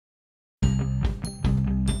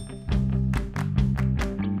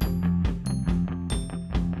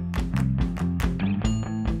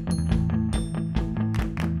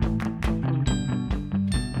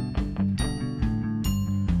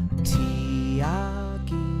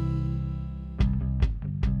teriyaki.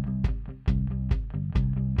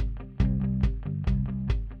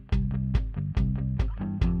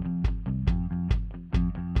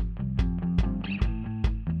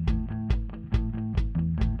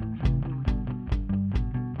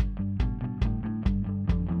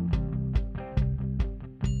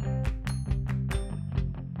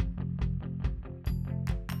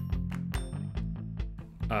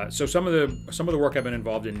 So some of the work I've been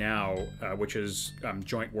involved in now, which is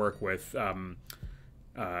joint work with Tom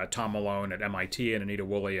Malone at MIT and Anita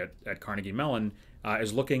Woolley at Carnegie Mellon,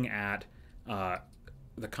 is looking at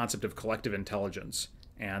the concept of collective intelligence.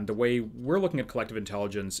 And the way we're looking at collective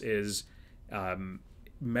intelligence is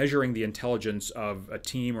measuring the intelligence of a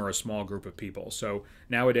team or a small group of people. So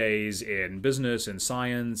nowadays in business, in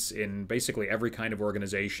science, in basically every kind of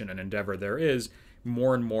organization and endeavor there is,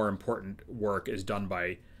 more and more important work is done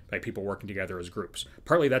by people working together as groups.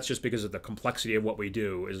 Partly that's just because of the complexity of what we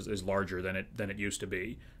do is larger than it used to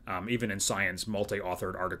be. Even in science,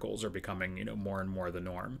 multi-authored articles are becoming more and more the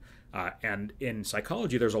norm. And in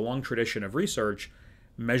psychology, there's a long tradition of research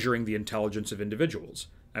measuring the intelligence of individuals.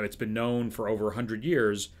 It's been known for over 100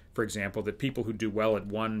 years, for example, that people who do well at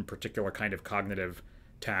one particular kind of cognitive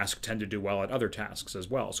task tend to do well at other tasks as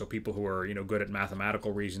well. So people who are good at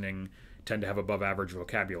mathematical reasoning tend to have above average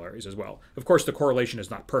vocabularies as well. Of course, the correlation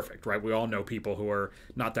is not perfect, right? We all know people who are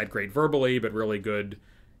not that great verbally, but really good,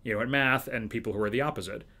 at math, and people who are the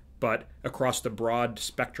opposite. But across the broad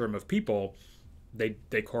spectrum of people, they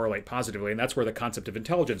correlate positively, and that's where the concept of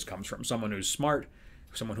intelligence comes from. Someone who's smart,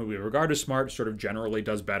 someone who we regard as smart, sort of generally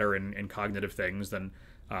does better in cognitive things than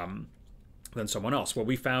someone else. Well,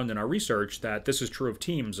 we found in our research that this is true of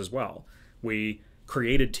teams as well. We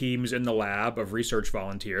created teams in the lab of research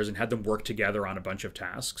volunteers and had them work together on a bunch of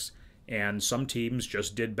tasks. And some teams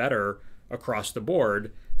just did better across the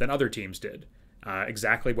board than other teams did.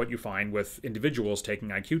 Exactly what you find with individuals taking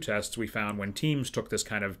IQ tests, we found when teams took this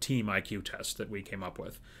kind of team IQ test that we came up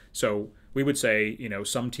with. So we would say,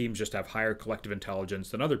 some teams just have higher collective intelligence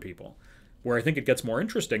than other people. Where I think it gets more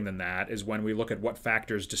interesting than that is when we look at what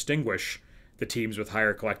factors distinguish the teams with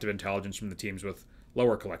higher collective intelligence from the teams with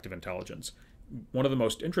lower collective intelligence. One of the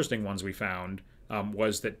most interesting ones we found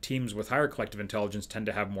was that teams with higher collective intelligence tend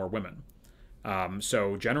to have more women.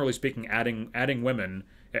 So generally speaking, adding women,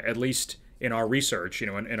 at least in our research,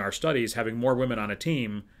 in our studies, having more women on a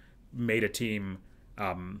team made a team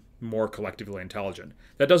more collectively intelligent.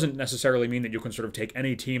 That doesn't necessarily mean that you can sort of take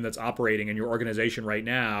any team that's operating in your organization right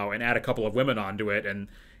now and add a couple of women onto it and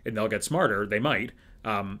they'll get smarter. They might.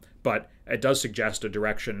 But it does suggest a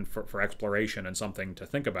direction for exploration and something to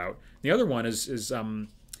think about. The other one is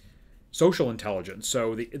social intelligence.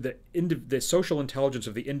 So the social intelligence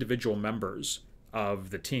of the individual members of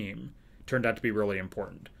the team turned out to be really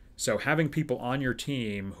important. So having people on your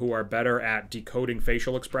team who are better at decoding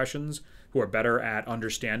facial expressions, who are better at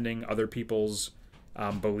understanding other people's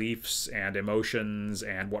beliefs and emotions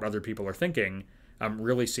and what other people are thinking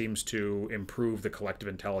really seems to improve the collective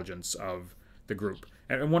intelligence of the group.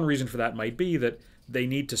 And one reason for that might be that they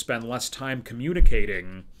need to spend less time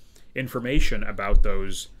communicating information about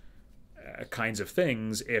those kinds of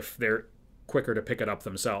things if they're quicker to pick it up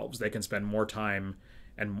themselves. They can spend more time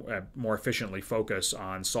and more efficiently focus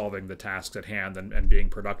on solving the tasks at hand and being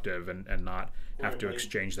productive and not have to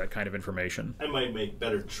exchange that kind of information. I might make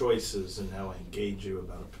better choices in how I engage you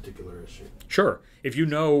about a particular issue. Sure. If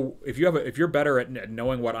you're better at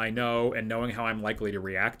knowing what I know and knowing how I'm likely to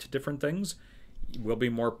react to different things, we'll be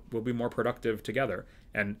more productive together.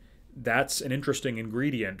 And that's an interesting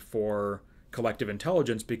ingredient for collective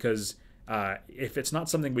intelligence because if it's not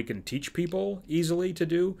something we can teach people easily to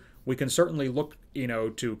do, we can certainly look,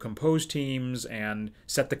 to compose teams and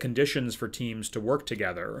set the conditions for teams to work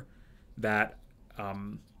together that,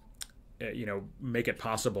 make it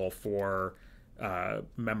possible for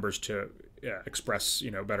members to express,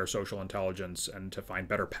 better social intelligence and to find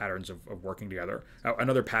better patterns of working together.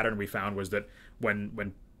 Another pattern we found was that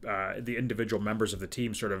when the individual members of the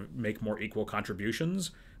team sort of make more equal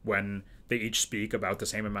contributions, when they each speak about the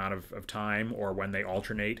same amount of time or when they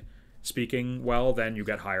alternate speaking well, then you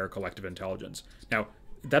get higher collective intelligence. Now,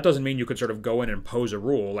 that doesn't mean you could sort of go in and impose a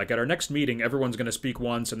rule. Like at our next meeting, everyone's going to speak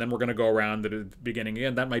once and then we're going to go around the beginning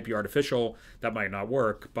again. That might be artificial. That might not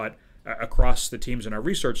work. But across the teams in our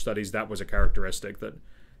research studies, that was a characteristic that,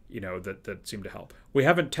 that seemed to help. We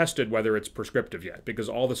haven't tested whether it's prescriptive yet because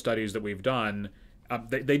all the studies that we've done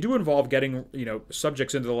They do involve getting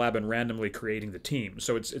subjects into the lab and randomly creating the teams.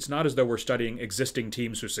 So it's not as though we're studying existing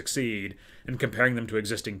teams who succeed and comparing them to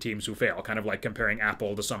existing teams who fail. Kind of like comparing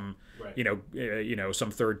Apple to some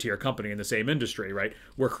some third tier company in the same industry, right?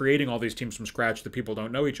 We're creating all these teams from scratch that people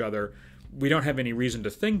don't know each other. We don't have any reason to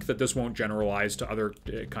think that this won't generalize to other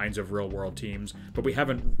kinds of real world teams, but we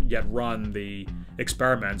haven't yet run the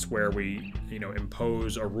experiments where we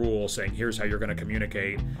impose a rule saying here's how you're going to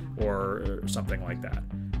communicate or something like that.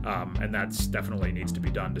 And that's definitely needs to be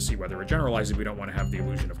done to see whether it generalizes. We don't want to have the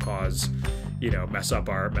illusion of cause, mess up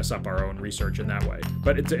our own research in that way.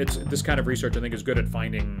 But it's this kind of research I think is good at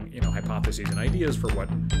finding hypotheses and ideas for what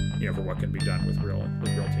can be done with real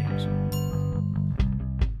teams.